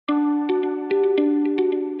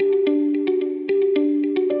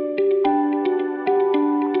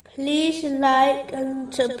like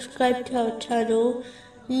and subscribe to our channel.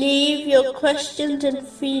 Leave your questions and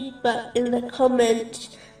feedback in the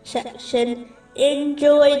comments section.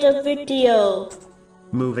 Enjoy the video.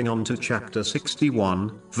 Moving on to chapter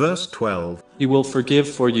 61, verse 12. He will forgive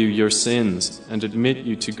for you your sins, and admit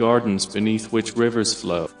you to gardens beneath which rivers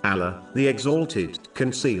flow. Allah, the Exalted,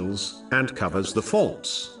 conceals and covers the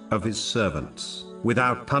faults of His servants,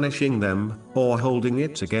 without punishing them, or holding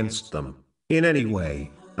it against them in any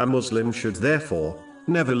way. A Muslim should therefore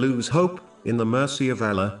never lose hope in the mercy of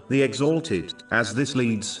Allah, the Exalted, as this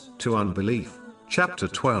leads to unbelief. Chapter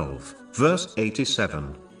 12, verse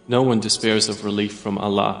 87. No one despairs of relief from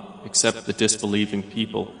Allah, except the disbelieving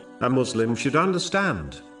people. A Muslim should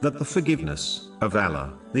understand that the forgiveness of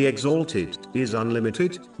Allah, the Exalted, is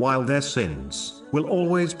unlimited, while their sins will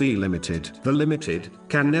always be limited. The limited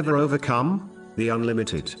can never overcome the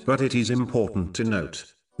unlimited. But it is important to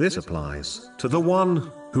note, this applies to the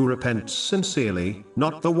one who repents sincerely,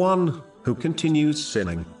 not the one who continues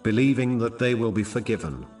sinning, believing that they will be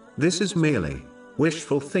forgiven. This is merely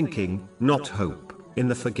wishful thinking, not hope in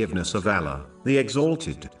the forgiveness of Allah, the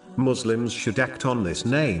Exalted. Muslims should act on this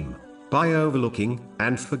name by overlooking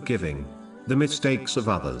and forgiving the mistakes of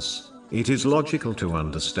others. It is logical to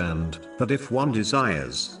understand that if one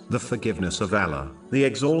desires the forgiveness of Allah, the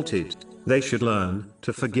Exalted, they should learn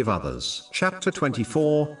to forgive others. Chapter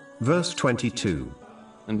 24, verse 22.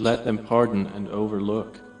 And let them pardon and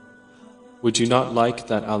overlook. Would you not like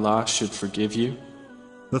that Allah should forgive you?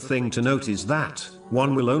 The thing to note is that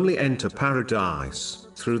one will only enter paradise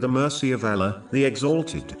through the mercy of Allah, the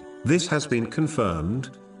Exalted. This has been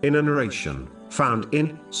confirmed in a narration found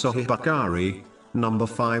in Sahih Bukhari, number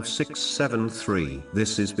 5673.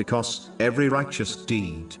 This is because every righteous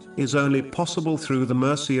deed is only possible through the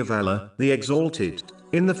mercy of Allah, the Exalted,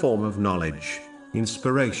 in the form of knowledge,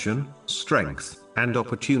 inspiration, strength, and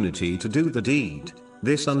opportunity to do the deed.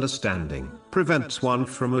 This understanding prevents one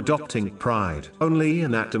from adopting pride. Only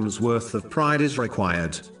an atom's worth of pride is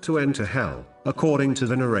required to enter hell, according to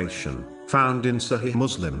the narration found in Sahih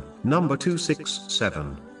Muslim, number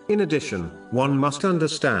 267. In addition, one must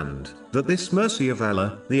understand that this mercy of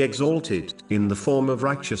Allah, the Exalted, in the form of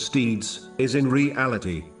righteous deeds, is in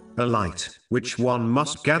reality a light which one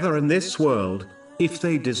must gather in this world, if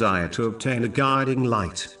they desire to obtain a guiding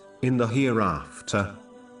light in the hereafter.